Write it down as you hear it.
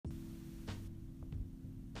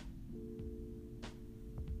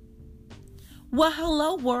Well,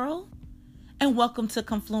 hello, world, and welcome to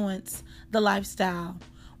Confluence, the lifestyle,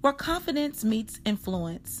 where confidence meets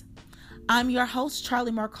influence. I'm your host,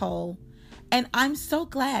 Charlie Marcole, and I'm so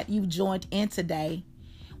glad you joined in today.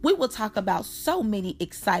 We will talk about so many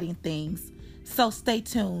exciting things, so stay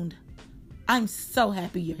tuned. I'm so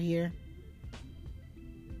happy you're here.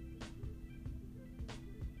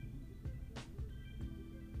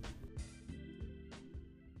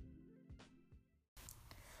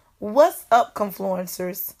 What's up,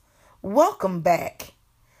 Confluencers? Welcome back.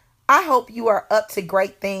 I hope you are up to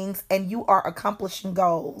great things and you are accomplishing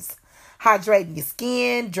goals, hydrating your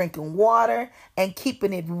skin, drinking water, and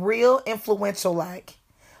keeping it real influential like.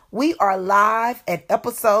 We are live at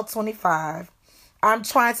episode 25. I'm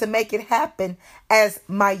trying to make it happen as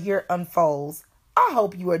my year unfolds. I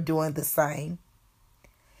hope you are doing the same.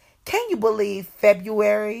 Can you believe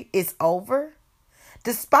February is over?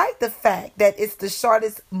 Despite the fact that it's the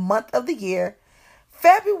shortest month of the year,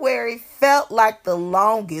 February felt like the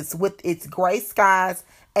longest with its gray skies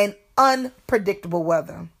and unpredictable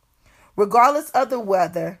weather. Regardless of the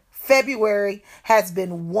weather, February has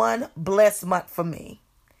been one blessed month for me.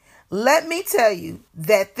 Let me tell you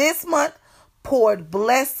that this month poured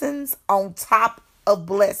blessings on top of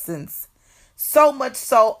blessings. So much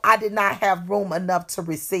so I did not have room enough to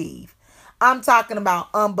receive. I'm talking about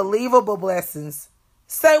unbelievable blessings.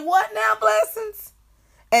 Say what now, blessings?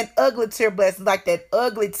 And ugly tear blessings, like that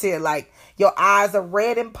ugly tear, like your eyes are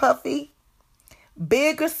red and puffy.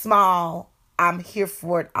 Big or small, I'm here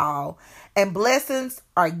for it all. And blessings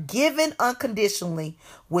are given unconditionally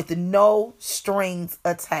with no strings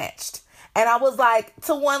attached. And I was like,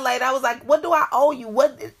 to one lady, I was like, what do I owe you?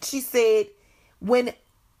 She said, when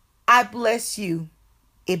I bless you,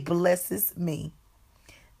 it blesses me.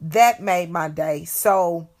 That made my day.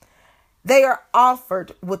 So they are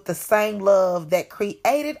offered with the same love that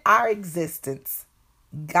created our existence,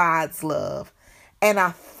 God's love. And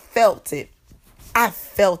I felt it.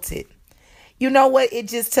 You know what? It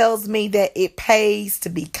just tells me that it pays to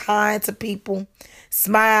be kind to people.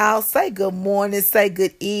 Smile, say good morning, say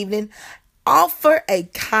good evening. Offer a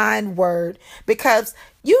kind word because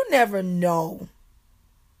you never know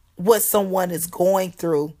what someone is going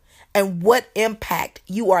through and what impact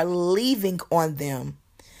you are leaving on them.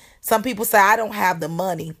 Some people say, I don't have the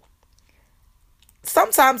money.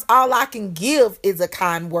 Sometimes all I can give is a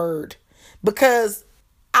kind word because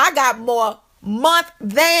I got more month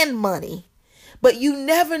than money. But you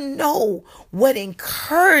never know what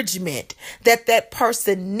encouragement that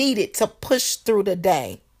person needed to push through the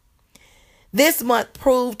day. This month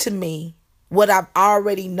proved to me what I've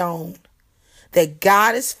already known, that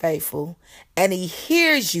God is faithful and he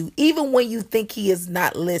hears you even when you think he is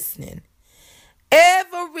not listening.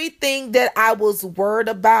 Everything that I was worried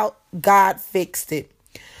about, God fixed it.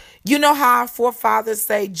 You know how our forefathers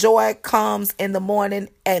say joy comes in the morning,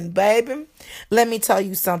 and baby, let me tell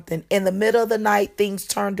you something. In the middle of the night, things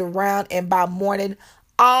turned around, and by morning,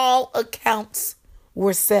 all accounts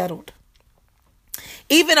were settled.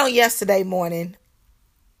 Even on yesterday morning,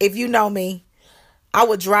 if you know me, I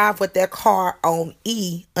would drive with that car on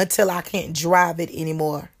E until I can't drive it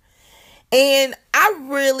anymore. And I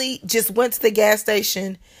really just went to the gas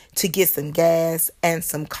station to get some gas and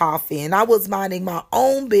some coffee. And I was minding my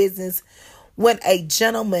own business when a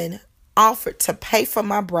gentleman offered to pay for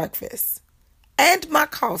my breakfast and my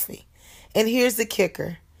coffee. And here's the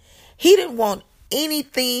kicker. He didn't want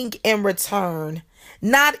anything in return,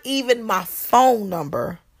 not even my phone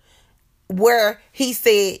number, where he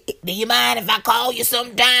said, do you mind if I call you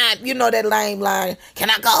sometime? You know that lame line. Can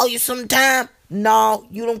I call you sometime? No,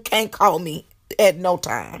 can't call me at no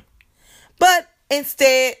time. But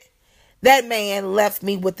instead, that man left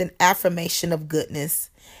me with an affirmation of goodness.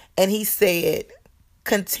 And he said,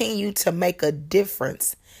 continue to make a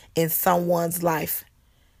difference in someone's life.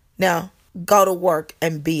 Now, go to work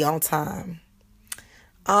and be on time.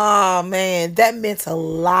 Oh, man, that meant a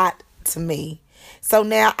lot to me. So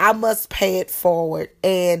now I must pay it forward.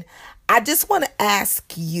 And I just want to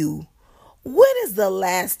ask you, when is the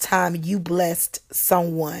last time you blessed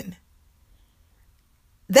someone?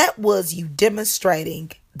 That was you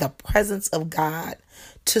demonstrating the presence of God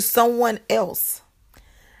to someone else.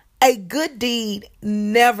 A good deed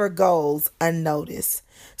never goes unnoticed.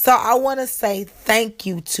 So I want to say thank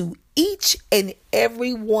you to each and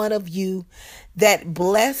every one of you that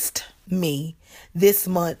blessed me this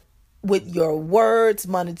month with your words,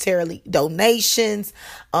 monetarily, donations,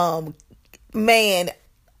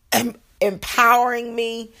 empowering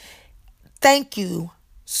me. Thank you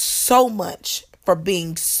so much for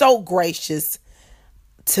being so gracious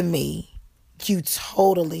to me. You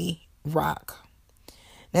totally rock.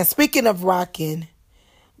 Now, speaking of rocking,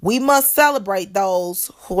 we must celebrate those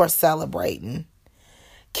who are celebrating.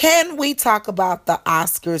 Can we talk about the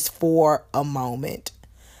Oscars for a moment?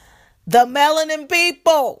 The Melanin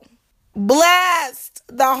people blessed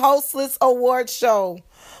the hostless award show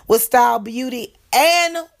with style, beauty,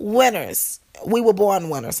 and winners. We were born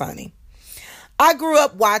winners, honey. I grew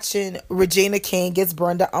up watching Regina King as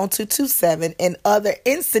Brenda on 227 and other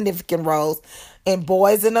insignificant roles in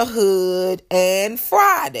Boys in the Hood and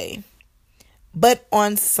Friday. But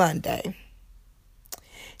on Sunday,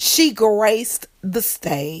 she graced the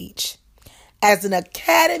stage as an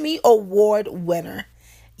Academy Award winner.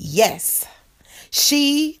 Yes,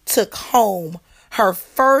 she took home her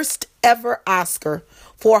first ever Oscar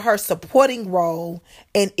for her supporting role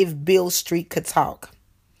in If Beale Street Could Talk.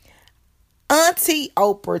 Auntie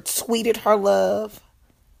Oprah tweeted her love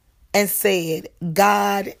and said,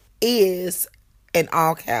 God is, in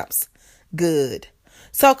all caps, good.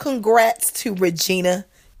 So congrats to Regina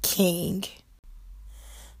King.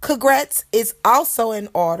 Congrats is also in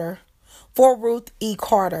order for Ruth E.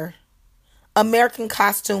 Carter, American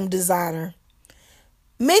costume designer.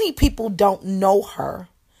 Many people don't know her,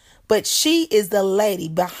 but she is the lady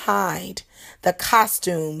behind the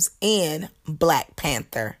costumes in Black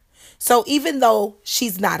Panther. So even though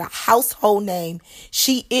she's not a household name,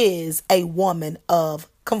 she is a woman of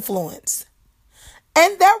confluence.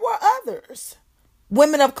 And there were others,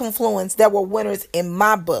 women of confluence, that were winners in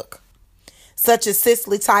my book, such as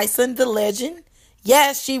Cicely Tyson, the legend.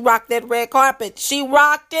 Yes, she rocked that red carpet. She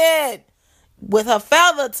rocked it with her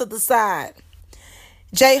feather to the side.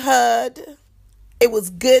 J. Hud, it was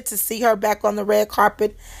good to see her back on the red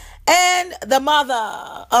carpet. And the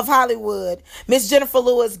mother of Hollywood, Miss Jennifer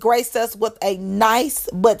Lewis, graced us with a nice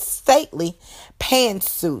but stately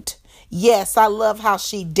pantsuit. Yes, I love how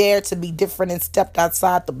she dared to be different and stepped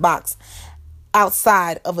outside the box,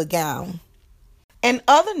 outside of a gown. In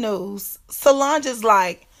other news, Solange is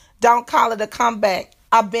like, don't call it a comeback.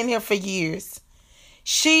 I've been here for years.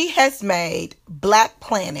 She has made Black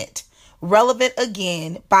Planet relevant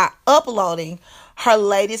again by uploading her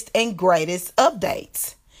latest and greatest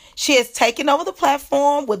updates. She has taken over the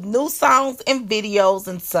platform with new songs and videos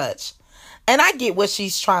and such. And I get what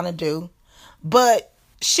she's trying to do. But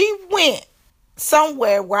she went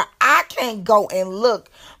somewhere where I can't go and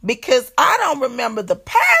look because I don't remember the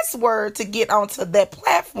password to get onto that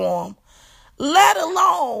platform. Let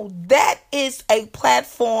alone that is a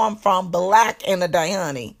platform from Black in a Day,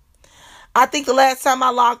 honey. I think the last time I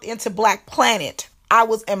logged into Black Planet, I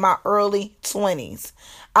was in my early 20s.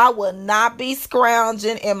 I will not be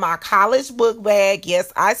scrounging in my college book bag.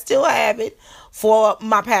 Yes, I still have it for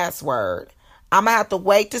my password. I'm going to have to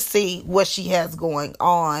wait to see what she has going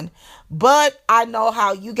on. But I know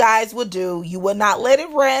how you guys will do. You will not let it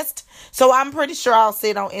rest. So I'm pretty sure I'll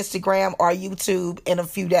see it on Instagram or YouTube in a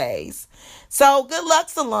few days. So good luck,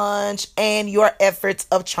 Solange, and your efforts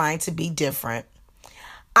of trying to be different.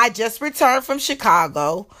 I just returned from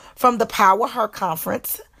Chicago from the Power Her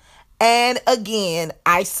Conference. And again,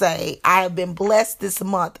 I say I have been blessed this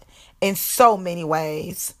month in so many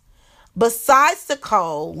ways. Besides the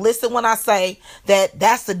cold, listen when I say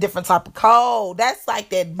that's a different type of cold. That's like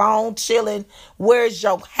that bone chilling, where's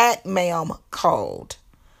your hat, ma'am, cold.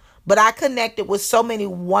 But I connected with so many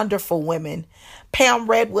wonderful women. Pam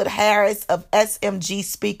Redwood Harris of SMG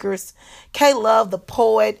Speakers, K Love the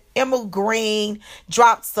Poet, Emma Green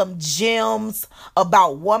dropped some gems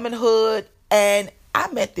about womanhood, and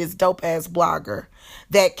I met this dope ass blogger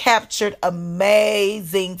that captured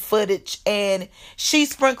amazing footage, and she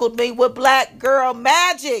sprinkled me with Black girl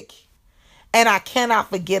magic. And I cannot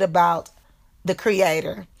forget about the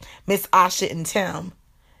creator, Miss Asha and Tim.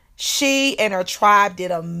 She and her tribe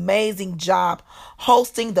did an amazing job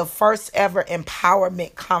hosting the first ever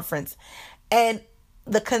empowerment conference. And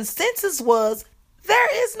the consensus was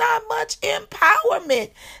there is not much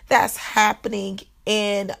empowerment that's happening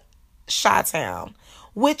in Chi-Town,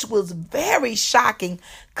 which was very shocking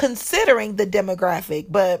considering the demographic.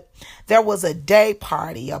 But there was a day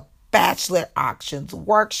party, a bachelor auctions,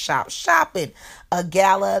 workshop, shopping, a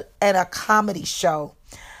gala, and a comedy show.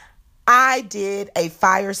 I did a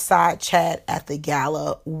fireside chat at the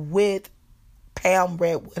gala with Pam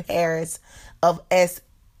Redwood Harris of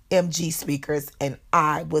SMG Speakers, and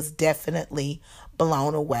I was definitely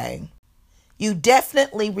blown away. You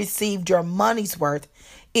definitely received your money's worth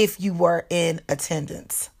if you were in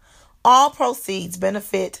attendance. All proceeds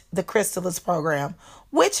benefit the Chrysalis program,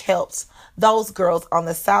 which helps those girls on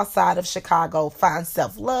the south side of Chicago find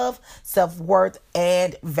self-love, self-worth,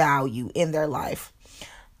 and value in their life.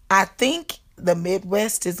 I think the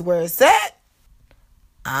Midwest is where it's at.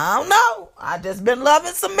 I don't know. I just been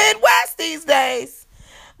loving some Midwest these days.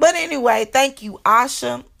 But anyway, thank you,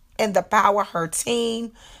 Asha and the Power Her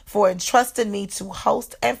team for entrusting me to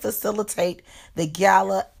host and facilitate the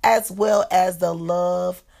gala as well as the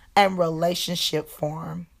Love and Relationship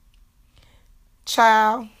Forum.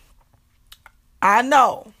 Child, I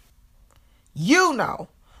know, you know,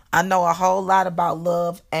 I know a whole lot about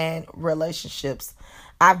love and relationships.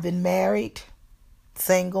 I've been married,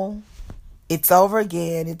 single, it's over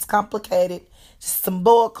again, it's complicated, just some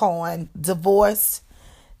bullcoin, divorced,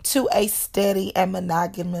 to a steady and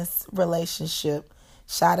monogamous relationship.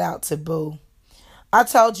 Shout out to Boo. I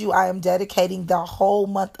told you I am dedicating the whole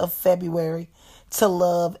month of February to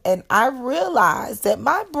love, and I realized that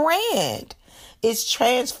my brand is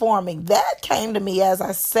transforming. That came to me as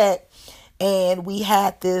I sat and we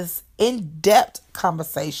had this in-depth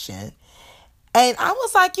conversation. And I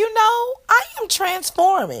was like, I am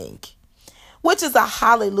transforming, which is a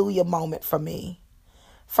hallelujah moment for me.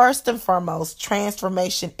 First and foremost,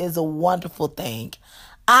 transformation is a wonderful thing.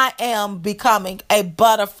 I am becoming a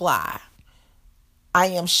butterfly. I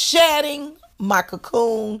am shedding my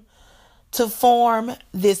cocoon to form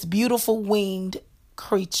this beautiful winged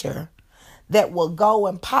creature that will go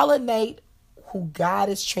and pollinate who God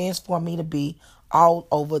has transformed me to be all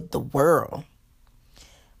over the world.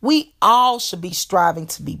 We all should be striving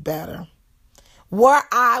to be better. Where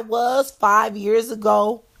I was 5 years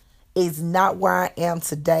ago is not where I am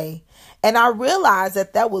today. And I realized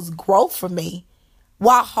that was growth for me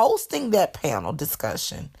while hosting that panel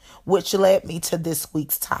discussion, which led me to this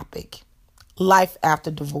week's topic, life after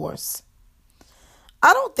divorce.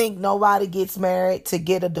 I don't think nobody gets married to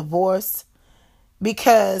get a divorce,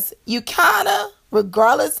 because you kind of,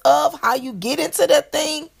 regardless of how you get into that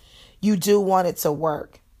thing, you do want it to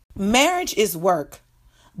work. Marriage is work,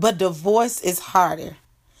 but divorce is harder.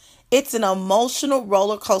 It's an emotional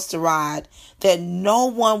roller coaster ride that no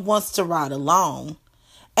one wants to ride alone.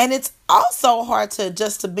 And it's also hard to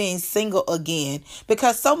adjust to being single again,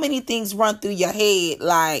 because so many things run through your head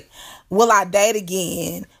like, will I date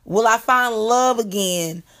again? Will I find love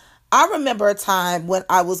again? I remember a time when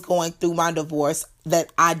I was going through my divorce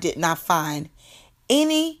that I did not find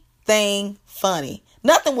anything funny.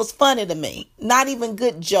 Nothing was funny to me, not even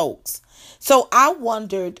good jokes. So I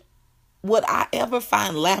wondered, would I ever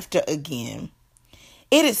find laughter again?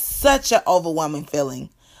 It is such an overwhelming feeling.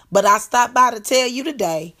 But I stopped by to tell you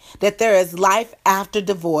today that there is life after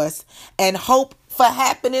divorce and hope for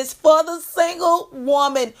happiness for the single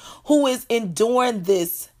woman who is enduring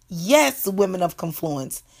this. Yes, women of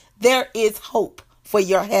Confluence, there is hope for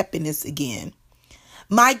your happiness again.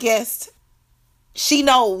 My guest, she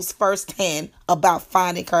knows firsthand about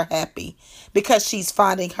finding her happy because she's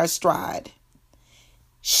finding her stride.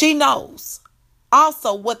 She knows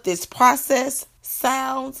also what this process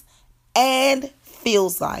sounds and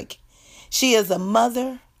feels like. She is a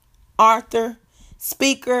mother, author,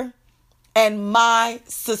 speaker, and my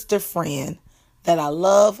sister friend that I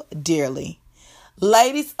love dearly.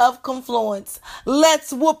 Ladies of Confluence,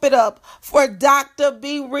 let's whoop it up for Dr.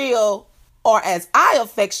 Be Real, or as I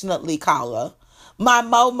affectionately call her, my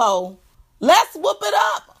Momo. Let's whoop it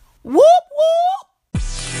up. Whoop, whoop.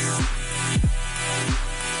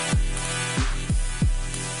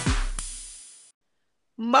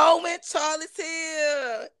 Moment Charlie's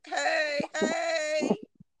here. Hey, hey.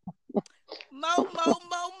 Mo, Mo,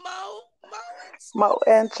 Mo, Mo. Mo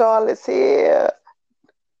and Charlie's here.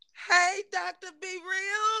 Hey, Dr. Be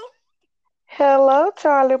Real. Hello,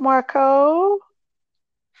 Charlie Marco.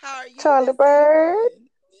 How are you Charlie this Bird. evening?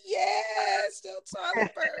 Yes, still Charlie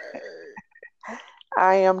Bird.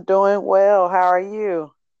 I am doing well. How are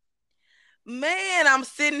you? Man, I'm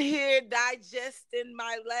sitting here digesting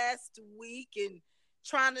my last week and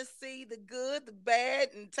trying to see the good, the bad,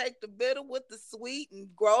 and take the bitter with the sweet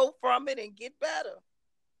and grow from it and get better.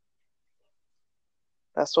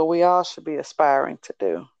 That's what we all should be aspiring to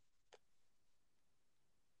do.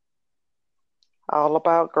 All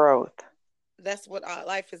about growth. That's what our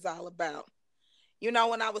life is all about. When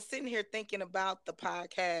I was sitting here thinking about the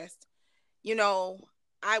podcast, you know,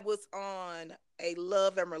 I was on a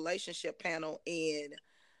love and relationship panel in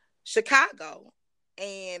Chicago,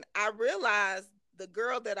 and I realized the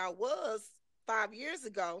girl that I was 5 years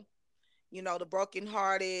ago, the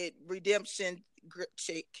brokenhearted redemption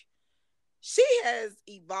chick, she has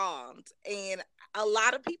evolved. And a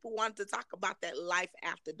lot of people want to talk about that life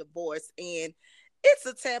after divorce. And it's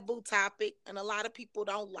a taboo topic. And a lot of people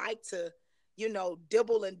don't like to,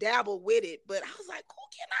 dibble and dabble with it. But I was like, who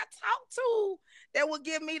can I talk to that will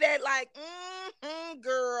give me that, like,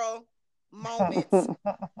 girl moments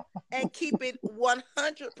and keep it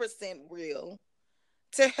 100% real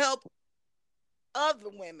to help other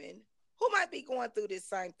women who might be going through this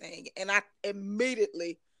same thing. And I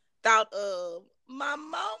immediately thought of my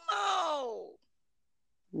Momo.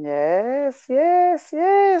 Yes, yes,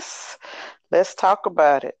 yes. Let's talk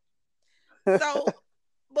about it. So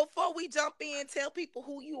before we jump in, tell people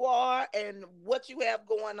who you are and what you have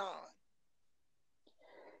going on.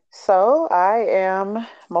 So I am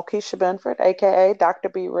Mokisha Benford, aka Dr.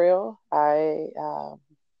 Be Real.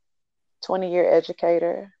 20-year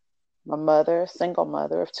educator. My mother, single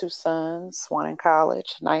mother of two sons, one in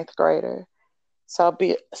college, ninth grader. So I'll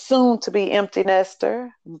be soon to be empty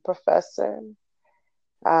nester. I'm a professor,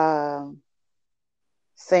 um,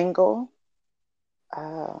 single,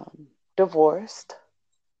 divorced.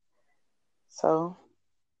 So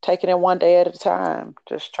taking it one day at a time,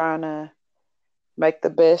 just trying to make the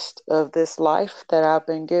best of this life that I've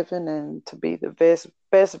been given and to be the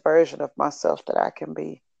best version of myself that I can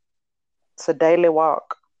be. It's a daily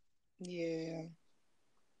walk. Yeah.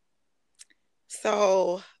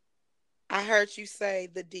 So I heard you say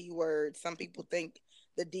the D word. Some people think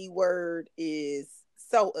the D word is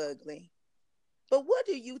so ugly. But what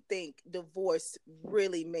do you think divorce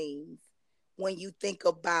really means when you think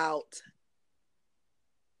about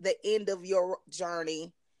the end of your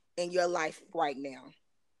journey in your life right now?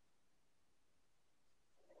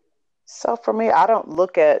 So for me, I don't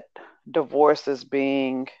look at divorce as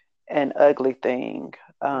being an ugly thing.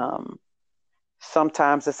 Um,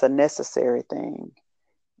 Sometimes it's a necessary thing.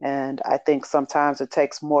 And I think sometimes it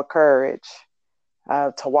takes more courage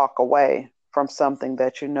to walk away from something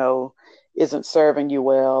that you know isn't serving you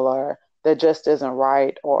well or that just isn't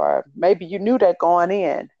right, or maybe you knew that going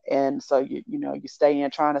in, and so you stay in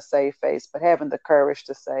trying to save face, but having the courage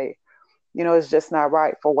to say, it's just not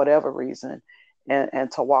right for whatever reason,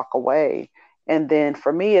 and to walk away. And then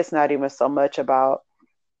for me, it's not even so much about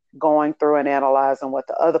going through and analyzing what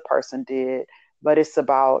the other person did, but it's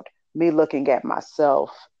about me looking at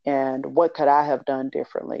myself and what could I have done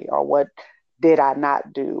differently, or what did I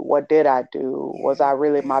not do? What did I do? Was Yeah, I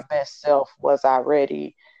really yeah, my best self? Was I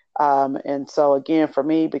ready? And so again, for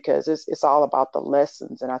me, because it's all about the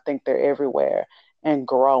lessons, and I think they're everywhere and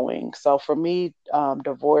growing. So for me,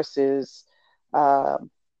 divorce is, um,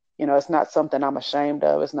 it's not something I'm ashamed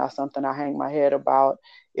of. It's not something I hang my head about.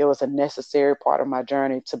 It was a necessary part of my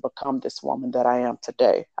journey to become this woman that I am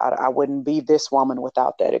today. I wouldn't be this woman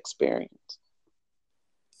without that experience.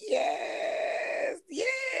 yes,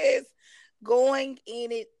 yes. Going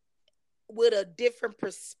in it with a different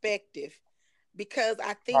perspective, because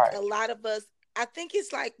I think Right. a lot of us, I think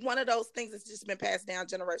it's like one of those things that's just been passed down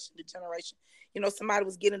generation to generation. Somebody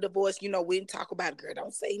was getting divorced, we didn't talk about it, girl,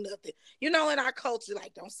 don't say nothing. In our culture,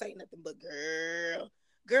 like, don't say nothing, but girl,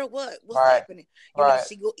 what's Right. happening? Right.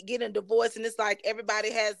 She getting divorced, and it's like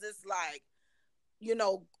everybody has this, like,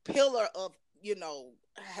 pillar of,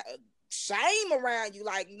 shame around you.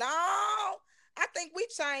 Like, no, I think we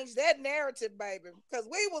changed that narrative, baby, because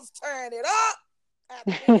we was turning it up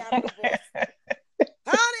after we got a divorce.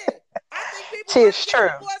 Honey, I think people Tis wasn't getting true.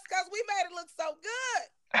 divorced because we made it look so good.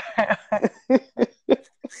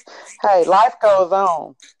 Hey, life goes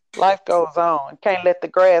on. Life goes on. Can't let the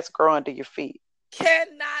grass grow under your feet.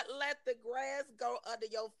 Cannot let the grass go under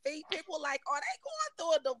your feet. People like, are they going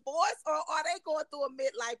through a divorce or are they going through a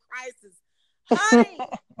midlife crisis? Honey,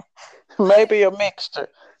 Maybe honey, a mixture.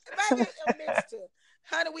 maybe a mixture.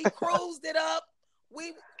 Honey, we cruised it up.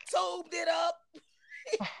 We tubed it up.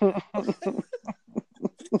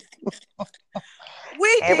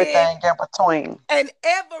 We did. Everything in between. And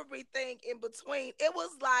everything in between. It was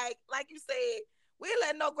like you said, we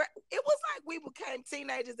let no. It was like we became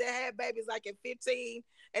teenagers that had babies like at 15,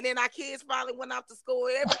 and then our kids finally went off to school.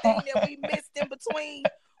 Everything that we missed in between,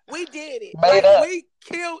 we did it. Made Like up.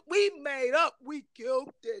 we made up, we killed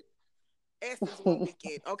it. Essence one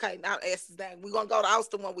weekend. Okay, now Essence thing. We're gonna go to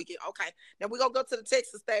Austin one weekend. Okay, now we're gonna go to the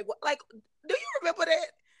Texas thing. Like, do you remember that?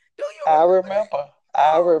 Do you I remember that? remember.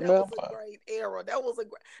 I Oh, that was a remember. great era. That was a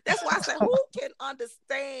great. That's why I said, who can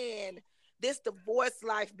understand this divorce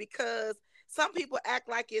life? Because some people act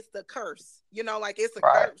like it's the curse, like it's a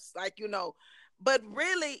Right. curse, like but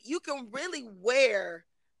really, you can really wear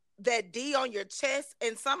that D on your chest,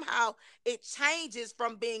 and somehow it changes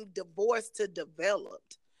from being divorced to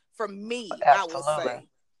developed. For me, I would Absolutely. say,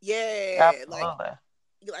 yeah, Absolutely.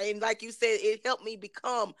 and like you said, it helped me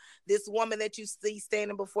become this woman that you see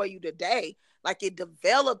standing before you today. Like it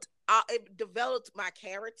developed my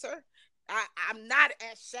character. I'm not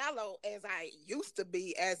as shallow as I used to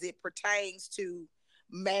be as it pertains to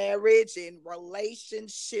marriage and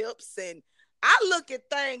relationships, and I look at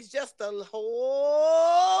things just a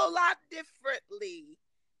whole lot differently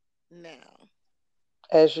now.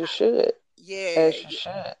 As you should. Yeah. as you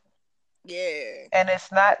should. Yeah. And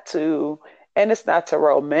it's not to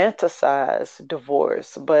romanticize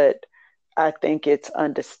divorce, but I think it's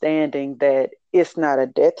understanding that it's not a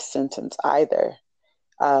death sentence either.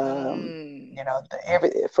 Um,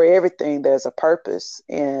 Mm. for everything there's a purpose,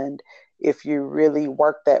 and if you really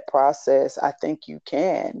work that process, I think you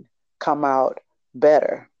can come out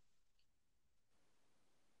better.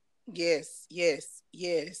 Yes, yes,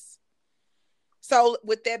 yes. So,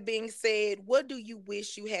 with that being said, what do you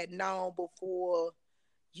wish you had known before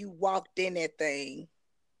you walked in that thing?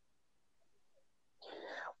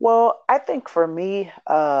 Well, I think for me,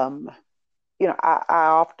 I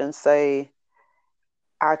often say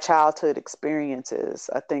our childhood experiences,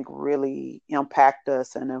 I think, really impact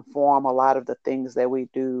us and inform a lot of the things that we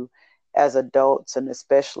do as adults, and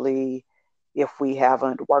especially if we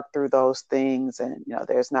haven't worked through those things and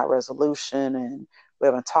there's not resolution, and we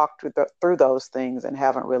haven't talked through those things and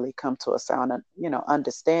haven't really come to a sound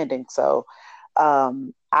understanding. So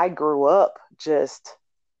I grew up just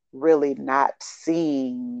really not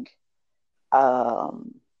seeing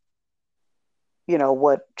um,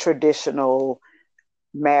 what traditional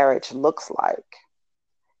marriage looks like.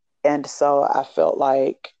 And so I felt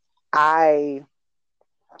like I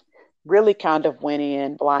really kind of went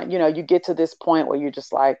in blind. You get to this point where you're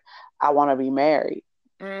just like, I want to be married.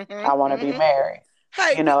 I Mm-hmm. want to be Mm-hmm. married.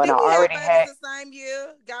 Hey, And did I we have already babies had, the same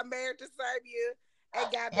year? Got married the same year,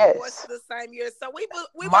 and got divorced yes, the same year. So we were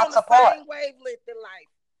on months the apart, same wavelength in life.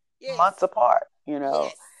 Yes, months apart,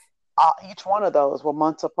 yes. each one of those were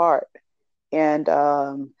months apart. And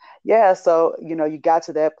yeah, so, you got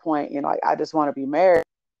to that point, I just want to be married,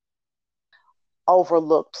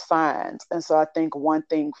 overlooked signs. And so I think one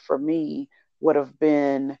thing for me would have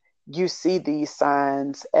been, you see these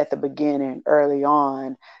signs at the beginning, early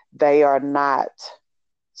on. They are not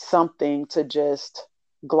something to just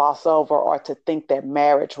gloss over or to think that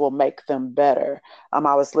marriage will make them better.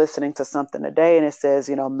 I was listening to something today and it says,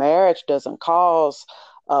 marriage doesn't cause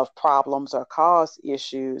of problems or cause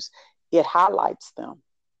issues, it highlights them.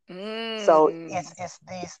 So Mm. it's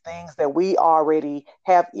these things that we already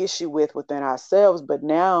have issue with within ourselves, but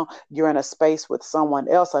now you're in a space with someone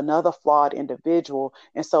else, another flawed individual,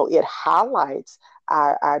 and so it highlights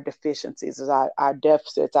our deficiencies, our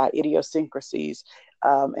deficits, our idiosyncrasies,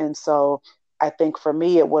 and so I think for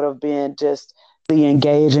me it would have been just the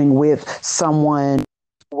engaging with someone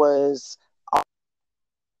who was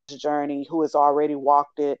journey, who has already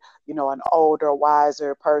walked it, an older,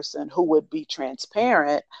 wiser person who would be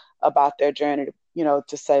transparent about their journey,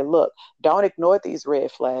 to say, look, don't ignore these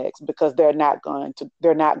red flags because they're not going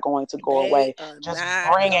to go They away. are Just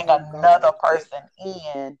not bringing gonna another go. person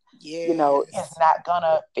in, is Yes. not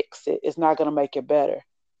gonna fix it. It's not gonna make it better.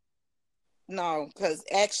 No, because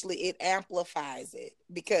actually it amplifies it.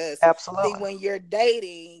 Because see, Absolutely. when you're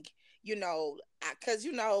dating, because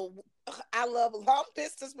I love a long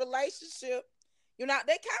distance relationship. They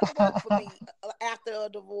kind of work for me after a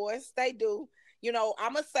divorce. They do.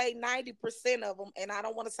 I'm gonna say 90% of them, and I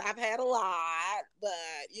don't want to say I've had a lot, but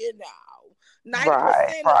 90%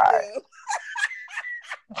 Right, of right. them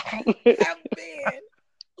have been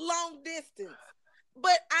long distance.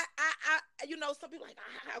 But some people are like,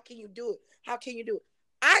 how can you do it? How can you do it?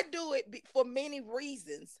 I do it for many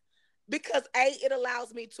reasons. Because it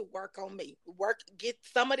allows me to work on me, get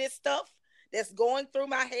some of this stuff that's going through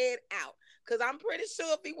my head out. Because I'm pretty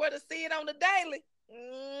sure if he were to see it on the daily,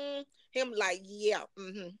 him like, yeah,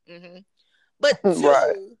 But Right,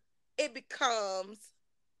 two, it becomes,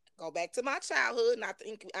 go back to my childhood, and I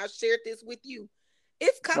think I shared this with you.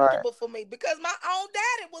 It's right, comfortable for me because my own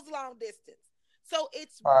daddy was long distance. So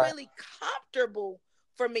it's right, really comfortable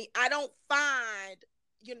for me. I don't find,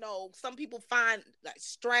 some people find like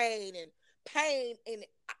strain and pain, and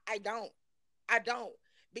I don't. I don't,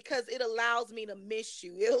 because it allows me to miss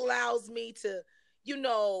you. It allows me to, you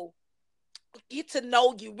know, get to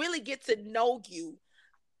know you, really get to know you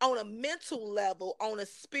on a mental level, on a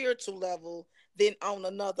spiritual level, than on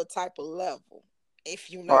another type of level,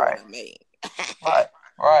 if you know what right, I mean. right,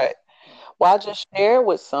 right. Well, I just share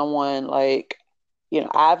with someone, like,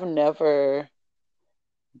 I've never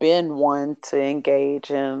been one to engage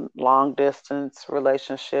in long distance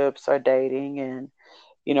relationships or dating. And,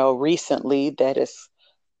 recently that has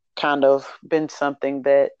kind of been something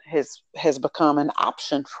that has become an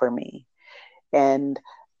option for me. And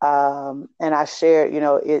I shared,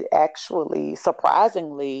 it actually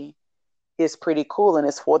surprisingly is pretty cool. And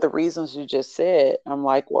it's for the reasons you just said. I'm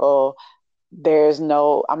like, well,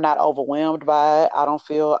 I'm not overwhelmed by it. I don't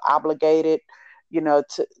feel obligated,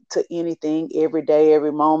 to anything every day,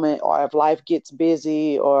 every moment, or if life gets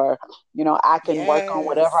busy, or, I can work on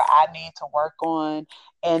whatever Yes. I need to work on.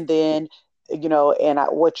 And then,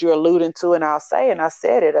 what you're alluding to, and I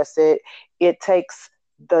said it, it takes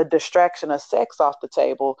the distraction of sex off the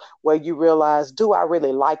table, where you realize, do I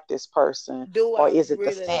really like this person? Do Or I is it the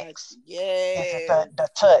really like sex? you? Is it Yes. the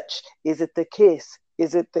touch? Is it the kiss?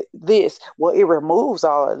 Is it this? Well, it removes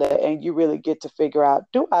all of that, and you really get to figure out,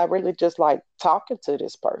 do I really just like talking to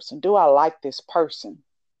this person? Do I like this person?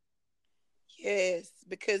 Yes.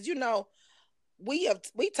 Because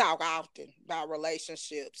we talk often about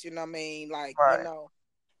relationships, you know what I mean? Like, Right.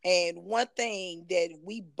 and one thing that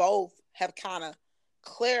we both have kind of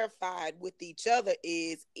clarified with each other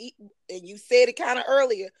is, and you said it kind of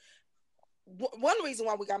earlier, one reason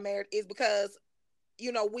why we got married is because,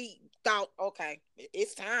 we thought, okay,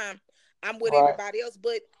 it's time. I'm with Right. everybody else.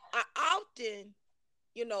 But I often,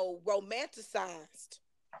 romanticized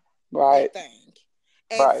Right. that thing.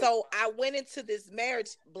 And Right. so I went into this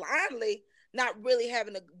marriage blindly, not really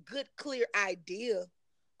having a good, clear idea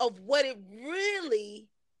of what it really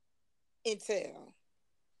entailed.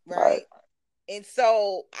 Right. Right. And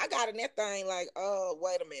so I got in that thing like, oh,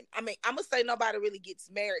 wait a minute. I mean, I'm gonna say nobody really gets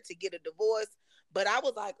married to get a divorce, but I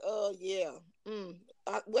was like, oh yeah,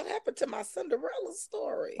 what happened to my Cinderella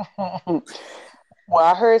story? Well,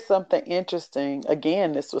 I heard something interesting.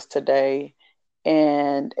 Again, this was today,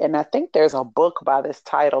 and I think there's a book by this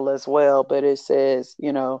title as well, but it says,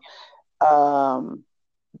 um,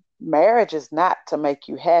 marriage is not to make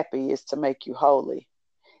you happy, it's to make you holy.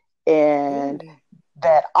 And Ooh.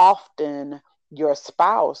 that often your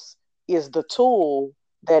spouse is the tool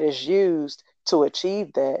that is used to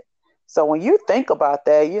achieve that. So when you think about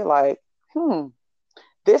that, you're like,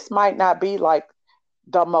 this might not be like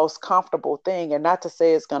the most comfortable thing. And not to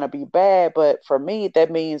say it's going to be bad, but for me,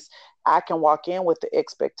 that means I can walk in with the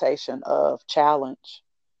expectation of challenge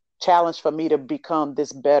for me to become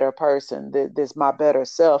this better person, this my better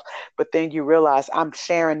self. But then you realize I'm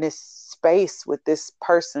sharing this space with this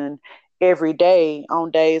person every day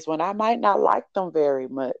on days when I might not like them very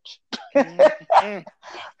much. Mm-hmm.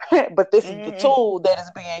 But this is the Mm-hmm. tool that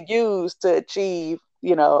is being used to achieve,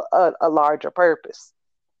 a larger purpose.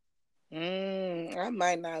 I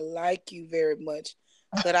might not like you very much,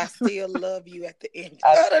 but I still love you at the end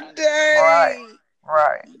I, of the right, day.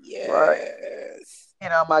 right, right. Yes.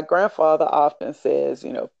 My grandfather often says,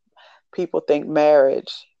 people think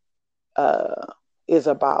marriage is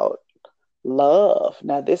about love.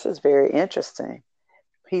 Now, this is very interesting.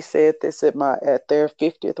 He said this at their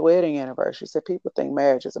 50th wedding anniversary. He said people think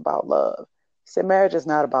marriage is about love. He said marriage is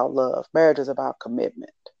not about love. Marriage is about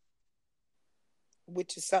commitment.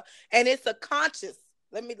 Which is so, and it's a conscious.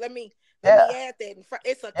 Let me Yeah, add that in front.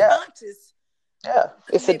 It's a yeah, conscious yeah.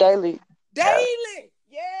 It's a commitment daily. Yeah, daily.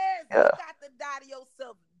 Yes, you yeah. got to die to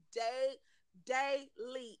yourself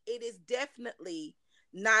daily. It is definitely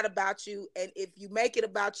not about you, and if you make it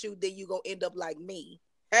about you, then you gonna end up like me.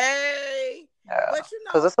 Hey, Yeah, but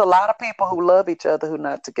because it's a lot of people who love each other who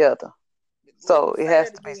not together. let So me it say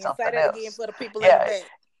has that to be again. Say something that again else. for the people in the Yeah,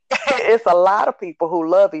 back. it's a lot of people who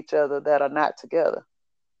love each other that are not together.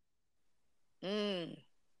 Mm.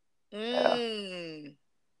 Yeah, Mm.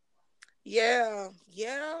 Yeah.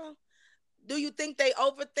 Yeah. Do you think they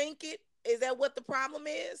overthink it? Is that what the problem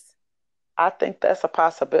is? I think that's a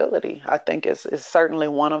possibility. I think it's certainly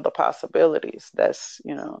one of the possibilities. That's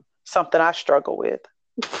something I struggle with.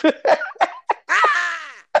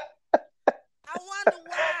 Ah! I wonder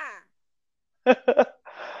why.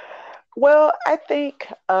 Well, I think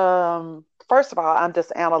first of all, I'm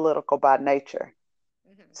just analytical by nature.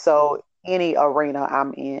 Mm-hmm. So any arena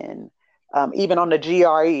I'm in, even on the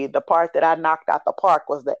GRE, the part that I knocked out the park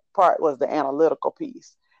was the analytical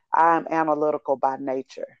piece. I'm analytical by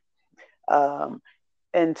nature. Um,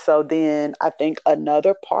 and so then I think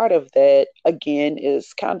another part of that again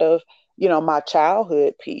is kind of, my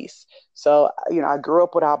childhood piece. So, I grew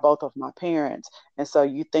up without both of my parents. And so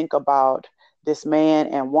you think about this man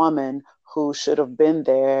and woman who should have been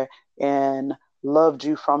there and loved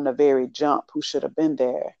you from the very jump, who should have been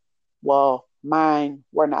there. Well, mine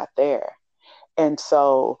were not there. And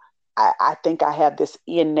so I think I have this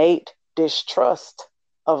innate distrust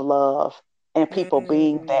of love and people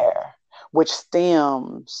being Mm. there, which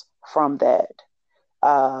stems from that.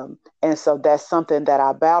 And so that's something that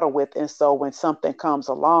I battle with. And so when something comes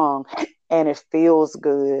along and it feels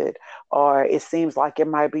good, or it seems like it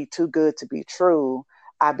might be too good to be true,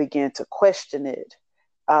 I begin to question it,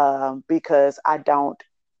 because I don't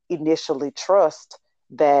initially trust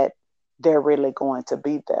that they're really going to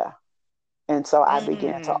be there. And so I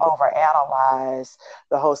began to overanalyze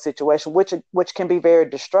the whole situation, which can be very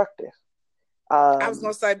destructive. I was Um,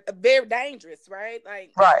 gonna say very dangerous, right?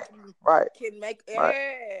 Like right, right, can make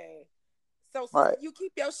right, So, sister, right. you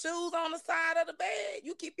keep your shoes on the side of the bed.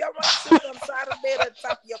 You keep your running shoes on the side of the bed at the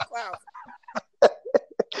top of your closet.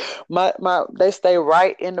 My they stay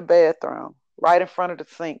right in the bathroom, right in front of the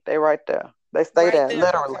sink. They right there. They stay Right there, there.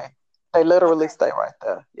 literally. Okay. They literally Okay. stay right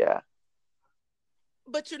there. Yeah,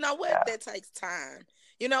 But you know what? yeah, That takes time.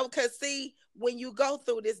 Because see, when you go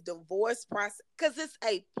through this divorce process, because it's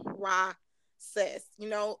a process,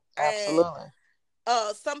 and absolutely.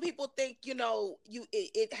 some people think,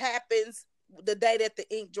 it happens the day that the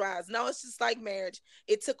ink dries. No, it's just like marriage.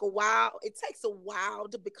 It took a while. It takes a while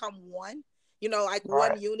to become one. Like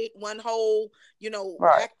one Right, unit, one whole,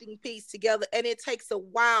 right, acting piece together. And it takes a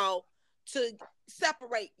while to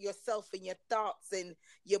separate yourself and your thoughts and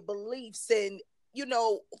your beliefs. And,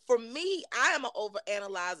 for me, I am an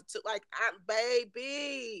overanalyzer too. Like,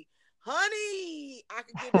 baby, honey, I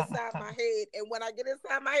can get inside my head. And when I get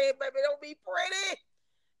inside my head, baby, it'll be pretty.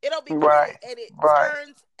 It'll be pretty. right, And it right,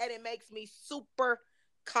 turns and it makes me super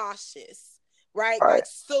cautious, right? right. Like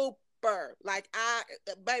super. Like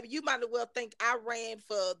baby, you might as well think I ran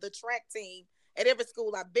for the track team at every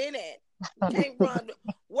school I've been at. Can't run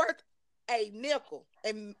worth a nickel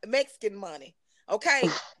in Mexican money. Okay.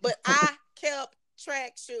 But I kept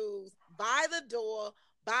track shoes by the door,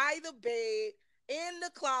 by the bed, in the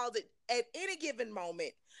closet at any given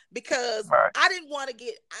moment because Right, I didn't want to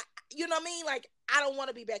get, you know what I mean? Like, I don't want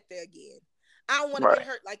to be back there again. I don't want to get right.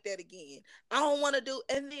 hurt like that again. I don't want to do.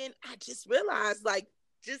 And then I just realized, like,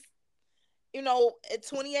 just, in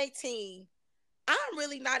 2018, I'm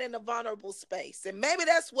really not in a vulnerable space. And maybe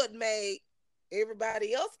that's what made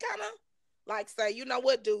everybody else kind of like say, you know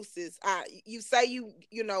what, deuces. You say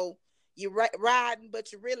you're riding,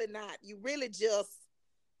 but you're really not. You really just,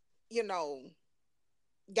 you know,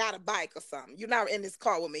 got a bike or something. You're not in this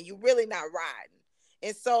car with me. You're really not riding.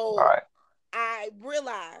 And so Right. I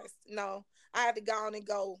realized, no, I had to go on and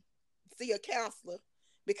go see a counselor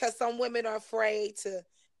because some women are afraid to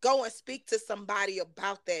go and speak to somebody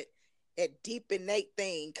about that deep innate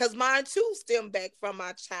thing. Because mine too stem back from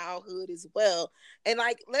my childhood as well. And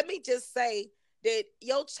like, let me just say that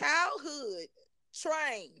your childhood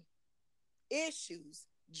train issues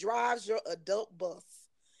drives your adult bus.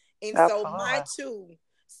 And so mine Absolutely. too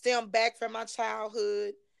stem back from my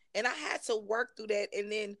childhood. And I had to work through that.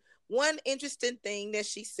 And then one interesting thing that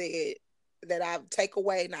she said that I take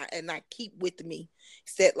away and I keep with me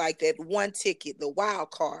said like that one ticket, the wild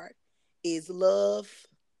card, is love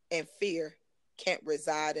and fear can't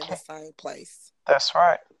reside in the Okay. same place. That's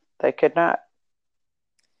right. They cannot.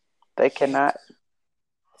 They Yeah. cannot.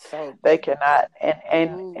 So They baby, cannot.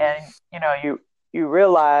 ooh. And you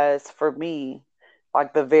realize for me,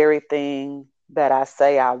 like the very thing that I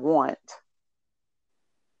say I want,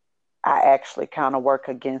 I actually kind of work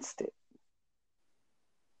against it.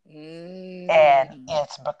 And Mm.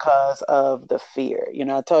 it's because of the fear.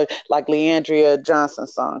 I told you, like Leandria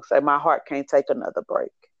Johnson's song, say, my heart can't take another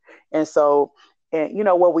break. And so, and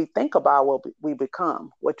what we think about, what we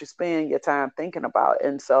become, what you spend your time thinking about.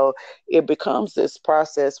 And so it becomes this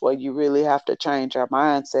process where you really have to change your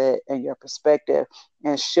mindset and your perspective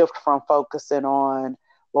and shift from focusing on,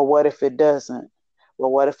 well, what if it doesn't?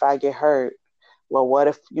 Well, what if I get hurt? Well, what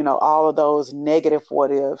if, all of those negative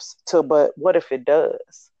what ifs to, but what if it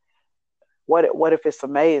does? What if it's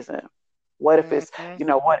amazing? What if it's, Mm-hmm.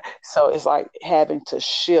 what? So it's like having to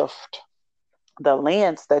shift the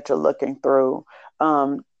lens that you're looking through,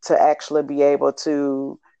 to actually be able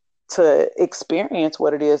to experience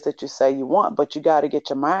what it is that you say you want. But you got to get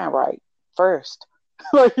your mind right first.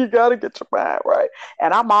 Like, you got to get your mind right.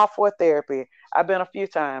 And I'm all for therapy. I've been a few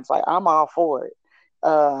times. Like, I'm all for it.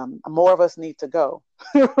 More of us need to go.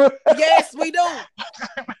 Yes, we do.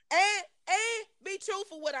 And be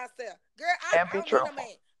truthful with ourselves. Girl, And I be don't need no truthful.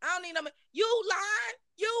 man. I don't need no man. You lying.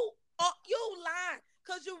 You lying.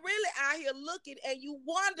 Cause you really out here looking and you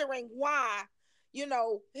wondering why,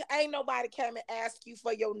 ain't nobody came and asked you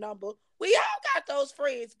for your number. We all got those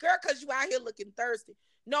friends. Girl, cause you out here looking thirsty.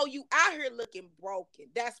 No, you out here looking broken.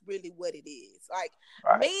 That's really what it is. Like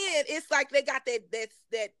men, Right. it's like they got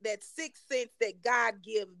that sixth sense that God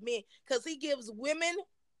gives men. Cause he gives women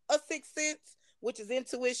a sixth sense, which is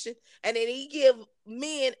intuition, and then he give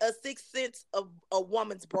men a sixth sense of a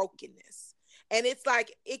woman's brokenness. And it's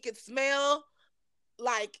like it could smell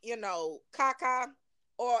like, caca,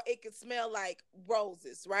 or it could smell like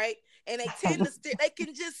roses, right? And they tend to they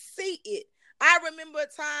can just see it. I remember a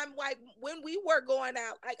time like when we were going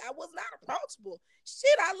out, like I was not approachable.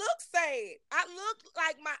 Shit, I looked sad. I looked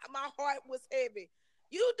like my heart was heavy.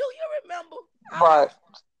 You remember? Right, Ah,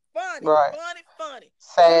 funny, right. funny, funny.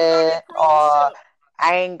 We was on Sad that cruise or ship.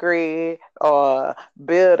 angry or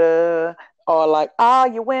bitter or like, are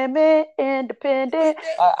you women We independent?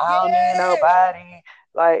 did, Like, I don't need yeah, nobody.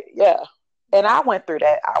 Like, yeah. And I yeah. went through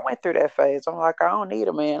that. I went through that phase. I'm like, I don't need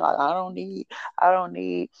a man. Like, I don't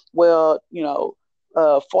need, well,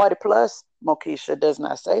 40 plus, Mokisha does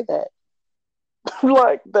not say that.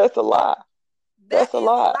 Like, that's a lie. That That's a is a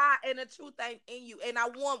lie. lie, and the truth ain't in you. And I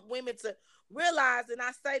want women to realize, and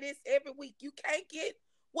I say this every week: you can't get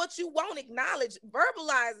what you won't acknowledge.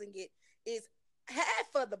 Verbalizing it is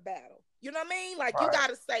half of the battle. You know what I mean? Like you Right. got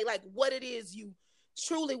to say like what it is you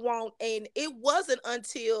truly want. And it wasn't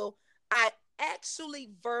until I actually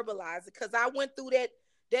verbalized it because I went through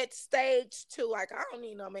that stage too. Like I don't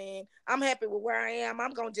need no man. I'm happy with where I am.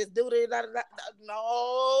 I'm gonna just do this.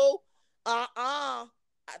 No, uh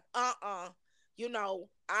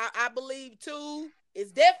I believe two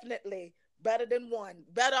is definitely better than one.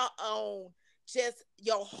 Better on just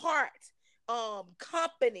your heart,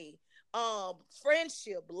 company,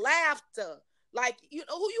 friendship, laughter. Like who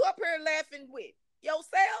you up here laughing with?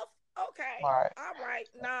 Yourself? Okay. Right. All right.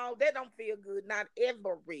 No, that don't feel good. Not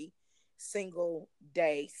every single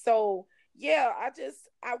day. So yeah,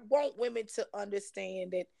 I want women to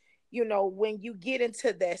understand that, when you get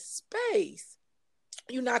into that space,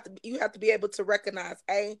 you have to be able to recognize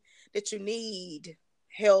A, that you need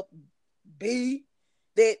help, B,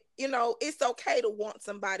 that it's okay to want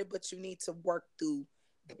somebody, but you need to work through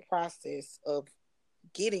the process of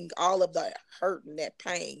getting all of the hurt and that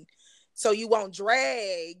pain so you won't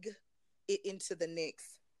drag it into the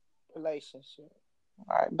next relationship.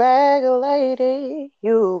 Right. Bag lady,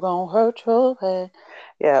 you gonna hurt your head.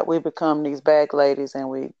 Yeah, we become these bag ladies and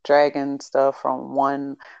we dragging stuff from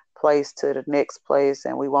one place to the next place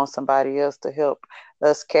and we want somebody else to help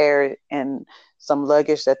us carry and some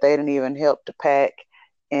luggage that they didn't even help to pack.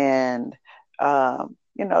 And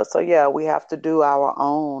so yeah, we have to do our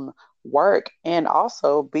own work and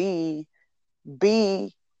also be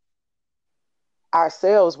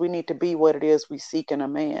ourselves. We need to be what it is we seek in a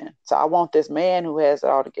man. So I want this man who has it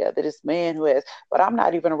all together, this man who has, but I'm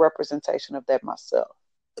not even a representation of that myself,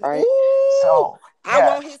 right? Ooh, So I yeah,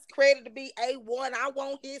 want his credit to be A1. I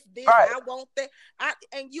want his this. right, I want that.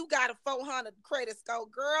 And you got a 400 credit score,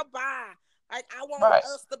 girl. Bye. Like I want right,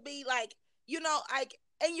 us to be like, like.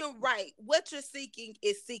 And you're right. What you're seeking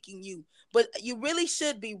is seeking you, but you really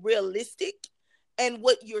should be realistic and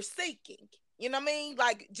what you're seeking. You know what I mean?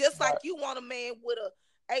 Like just like right, you want a man with a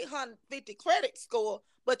 850 credit score,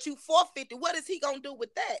 but you 450. What is he gonna do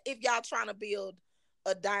with that if y'all trying to build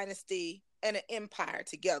a dynasty and an empire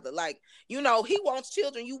together? Like, he wants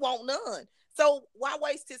children, you want none. So why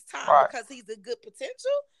waste his time right, because he's a good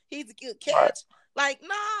potential? He's a good right, catch. Like,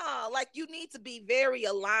 nah, like you need to be very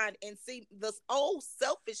aligned and see this old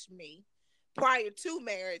selfish me prior to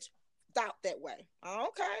marriage thought that way.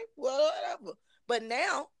 Okay, well, whatever. But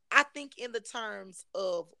now I think in the terms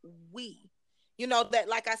of we, that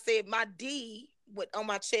like I said, my D on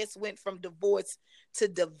my chest went from divorce to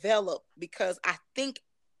develop because I think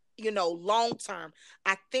long term.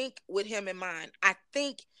 I think with him in mind. I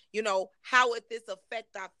think, how would this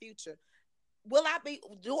affect our future?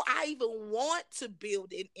 Do I even want to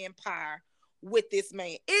build an empire with this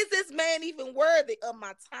man? Is this man even worthy of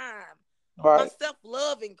my time? My right,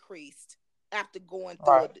 self-love increased after going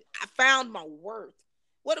through right. it. I found my worth.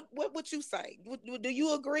 What would you say? Do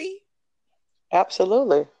you agree?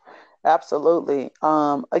 Absolutely. Absolutely.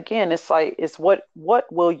 Again, it's like it's what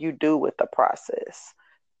will you do with the process?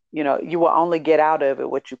 You will only get out of it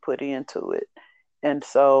what you put into it. And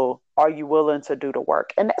so are you willing to do the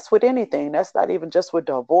work? And that's with anything. That's not even just with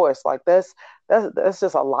divorce. Like that's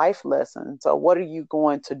just a life lesson. So what are you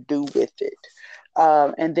going to do with it?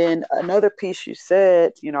 And then another piece you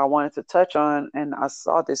said, I wanted to touch on, and I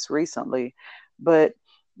saw this recently, but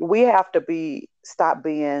we have to stop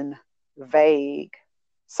being vague,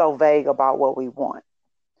 so vague about what we want.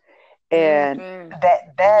 And Mm-hmm.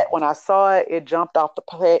 that when I saw it, it jumped off the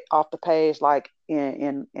page like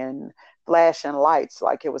in flashing lights,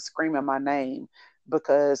 like it was screaming my name.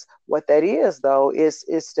 Because what that is though is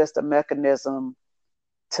it's just a mechanism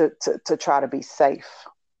to try to be safe.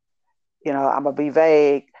 I'm gonna be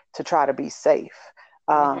vague to try to be safe.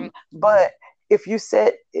 Mm-hmm. But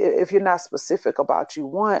if you're not specific about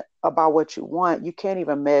what you want, you can't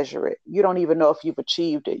even measure it. You don't even know if you've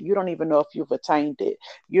achieved it. You don't even know if you've attained it.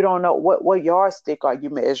 You don't know what yardstick are you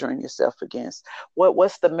measuring yourself against.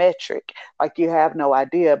 What's the metric? Like, you have no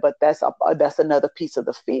idea. But that's another piece of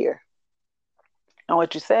the fear. And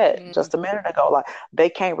what you said Mm. just a minute ago, like, they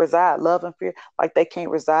can't reside, love and fear, like, they can't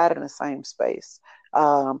reside in the same space.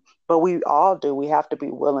 But we all do. We have to be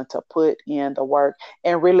willing to put in the work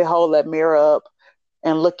and really hold that mirror up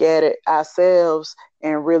and look at it ourselves,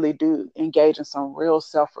 and really do engage in some real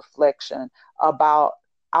self reflection about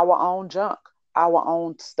our own junk, our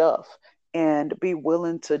own stuff, and be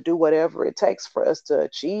willing to do whatever it takes for us to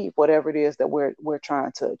achieve whatever it is that we're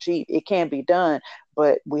trying to achieve. It can be done,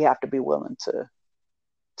 but we have to be willing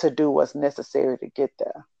to do what's necessary to get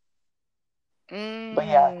there. But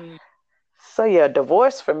yeah, Mm. so yeah,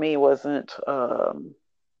 divorce for me wasn't,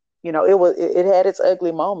 it had its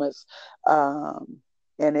ugly moments, um,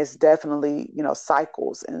 and it's definitely,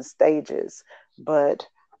 cycles and stages. But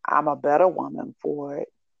I'm a better woman for it.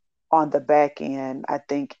 On the back end, I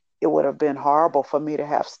think it would have been horrible for me to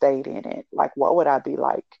have stayed in it. Like, what would I be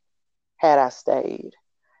like had I stayed?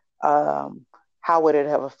 um, how would it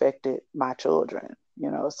have affected my children?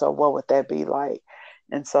 So what would that be like?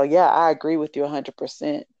 And so, yeah, I agree with you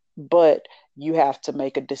 100%. But you have to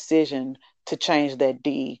make a decision to change that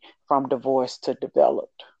D from divorce to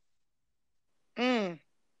developed. Mm.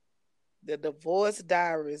 The Divorce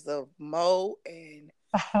Diaries of Mo and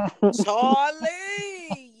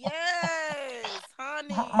Charlie. Yes,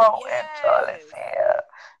 honey. Mo and Charlie's Yes. here.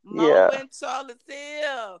 Mo Yeah, and Charlie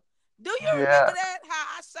Hill. Do you remember yeah. that? How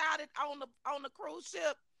I shouted on the cruise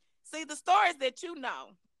ship? See, the stories that you know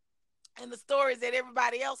and the stories that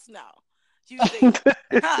everybody else know. You see,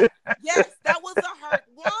 yes, that was a hurt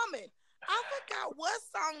woman. I forgot what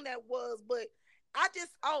song that was, but I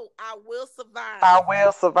will survive. I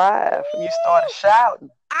will survive. You started Woo! shouting.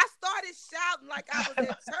 I started shouting like I was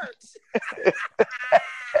at church.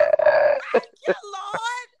 Yeah. Thank you,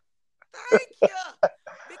 Lord. Thank you.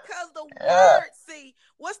 Because the word, see,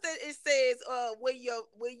 what's that? It says, when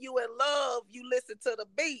you in love, you listen to the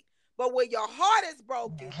beat. But when your heart is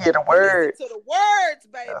broken, Hear the you listen to words. the words,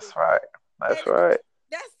 baby. That's right. And That's right.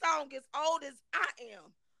 that song is old as I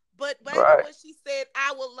am. But baby, Right. when she said,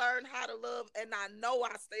 I will learn how to love and I know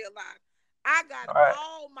I stay alive, I got Right.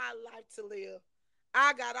 all my life to live.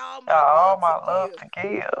 I got all my Got all love to my love give. to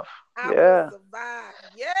give. I will Yeah. survive.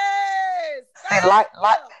 Yes. See, life, Thank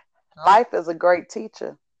life, you. life is a great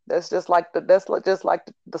teacher. Just like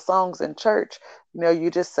the songs in church.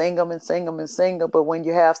 You just sing them and sing them and sing them. But when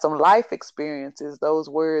you have some life experiences, those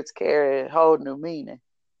words carry a whole new meaning.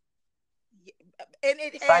 And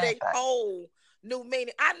it had Same a thing. whole new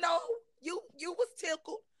meaning. I know you was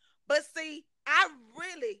tickled, but see, I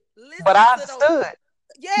really But listened I to those. understood.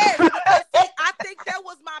 Yes, because see, I think that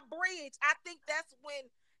was my bridge. I think that's when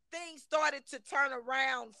things started to turn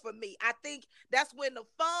around for me. I think that's when the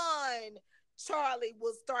fun Charlie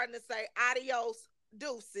was starting to say adios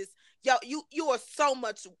deuces. Yo, you are so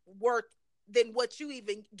much worth than what you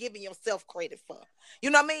even giving yourself credit for.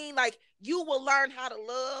 You know what I mean? Like, you will learn how to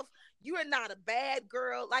love. You are not a bad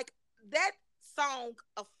girl. Like, that song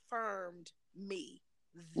affirmed me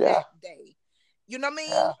Yeah. that day. You know what I mean?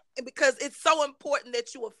 Yeah. And because it's so important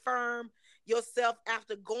that you affirm yourself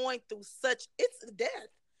after going through such, it's a death.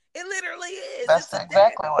 It literally is. That's It's a death.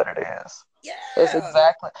 exactly what it is. It's Yeah.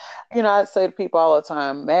 exactly. I say to people all the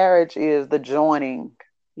time, marriage is the joining.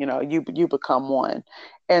 You become one,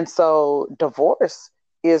 and so divorce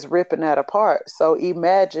is ripping that apart. So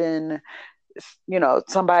imagine,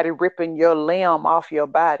 somebody ripping your limb off your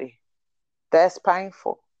body. That's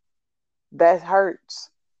painful. That hurts.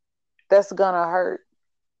 That's gonna hurt.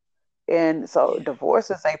 And so Yeah. divorce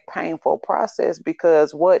is a painful process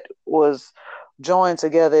because what was joined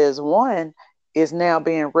together as one is now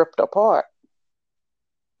being ripped apart.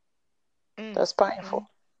 Mm, That's painful. mm,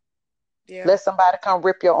 yeah. Let somebody come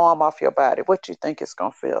rip your arm off your body. What you think it's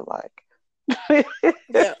gonna feel like?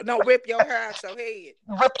 Yeah. No, rip your hair out your head.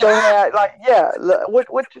 Rip your hair, like, yeah.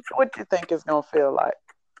 What you think it's gonna feel like?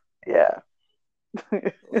 Yeah.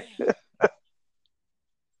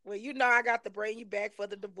 Well, I got to bring you back for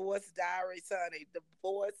the Divorce Diaries, honey.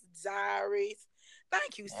 Divorce Diaries.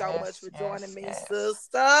 Thank you so much Yes, for joining yes, me, yes.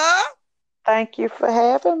 sister. Thank you for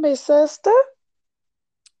having me, sister.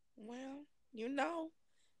 Well,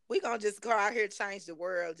 we're going to just go out here and change the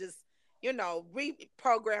world. Just,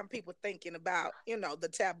 reprogram people thinking about, the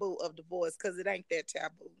taboo of divorce, because it ain't that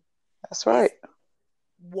taboo. That's right. It's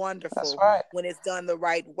That's wonderful right. when it's done the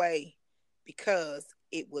right way, because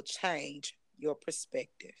it will change your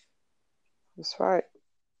perspective. That's right.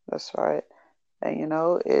 That's right. And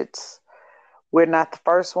we're not the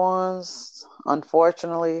first ones,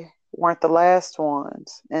 unfortunately, weren't the last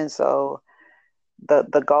ones. And so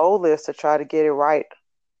the goal is to try to get it right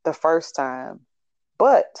the first time.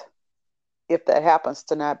 But if that happens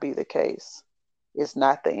to not be the case, it's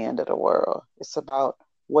not the end of the world. It's about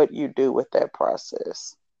what you do with that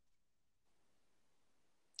process.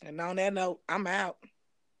 And on that note, I'm out.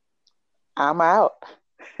 I'm out.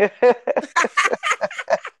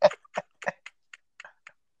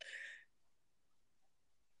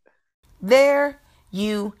 There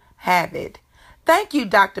you have it. Thank you,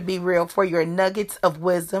 Dr. Be Real, for your nuggets of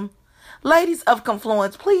wisdom. Ladies of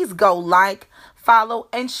Confluence, please go like, follow,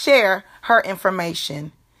 and share her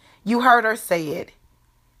information. You heard her say it.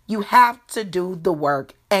 You have to do the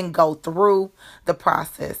work and go through the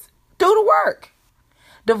process. Do the work.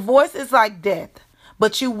 Divorce is like death,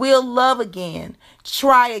 but you will love again,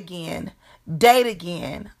 try again, date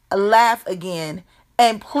again, laugh again,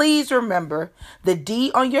 and please remember the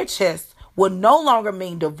D on your chest will no longer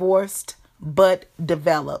mean divorced, but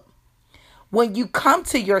develop. When you come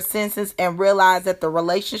to your senses and realize that the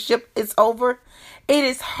relationship is over, it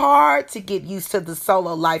is hard to get used to the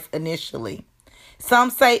solo life initially. Some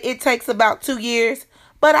say it takes about 2 years,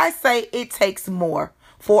 but I say it takes more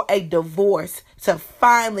for a divorce to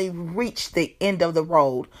finally reach the end of the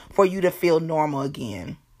road for you to feel normal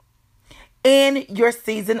again. In your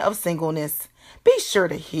season of singleness, be sure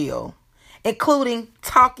to heal, including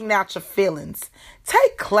talking out your feelings.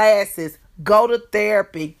 Take classes, go to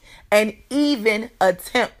therapy, and even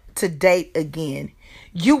attempt to date again.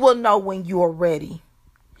 You will know when you are ready.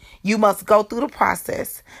 You must go through the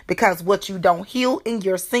process because what you don't heal in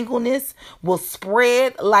your singleness will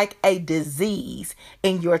spread like a disease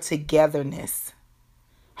in your togetherness.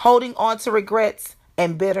 Holding on to regrets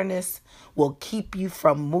and bitterness will keep you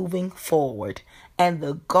from moving forward. And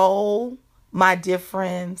the goal, my dear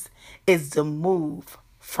friends, is to move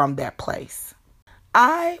from that place.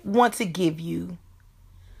 I want to give you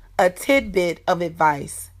a tidbit of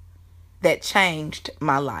advice that changed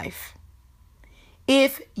my life.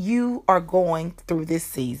 If you are going through this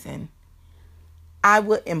season, I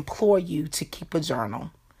would implore you to keep a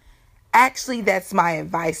journal. Actually, that's my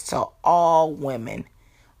advice to all women.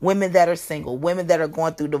 Women that are single, women that are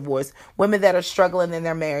going through divorce, women that are struggling in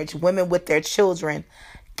their marriage, women with their children.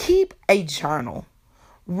 Keep a journal.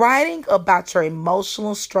 Writing about your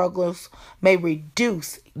emotional struggles may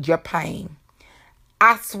reduce your pain.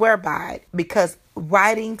 I swear by it because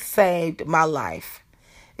writing saved my life.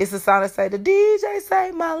 It's a song that say, the DJ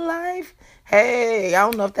saved my life. Hey, I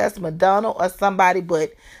don't know if that's Madonna or somebody,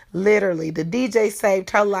 but literally, the DJ saved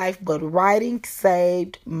her life, but writing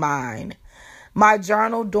saved mine. My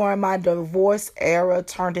journal during my divorce era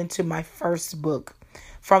turned into my first book,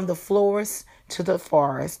 From the Florist to the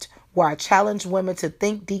Forest, where I challenge women to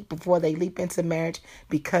think deep before they leap into marriage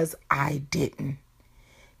because I didn't.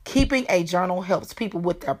 Keeping a journal helps people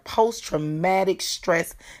with their post-traumatic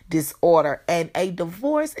stress disorder, and a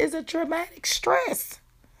divorce is a traumatic stress.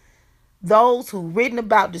 Those who written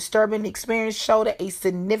about disturbing experience showed a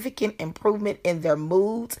significant improvement in their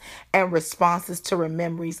moods and responses to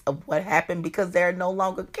memories of what happened because they're no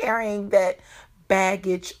longer carrying that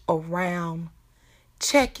baggage around.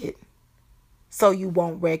 Check it so you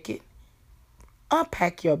won't wreck it.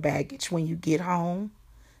 Unpack your baggage when you get home.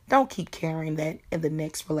 Don't keep carrying that in the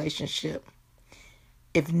next relationship.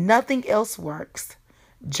 If nothing else works,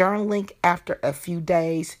 journaling after a few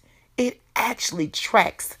days, it actually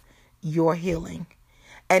tracks your healing.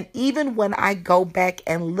 And even when I go back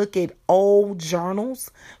and look at old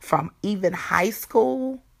journals from even high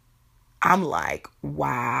school, I'm like,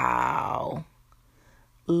 wow,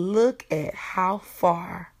 look at how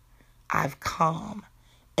far I've come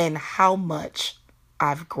and how much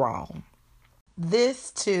I've grown. This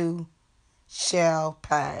too shall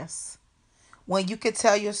pass. When you can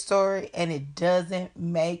tell your story and it doesn't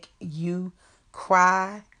make you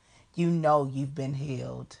cry, you know you've been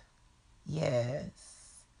healed. Yes.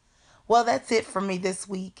 Well, that's it for me this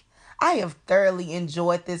week. I have thoroughly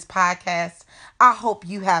enjoyed this podcast. I hope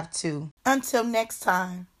you have too. Until next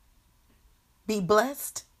time, be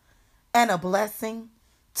blessed and a blessing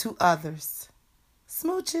to others.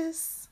 Smooches.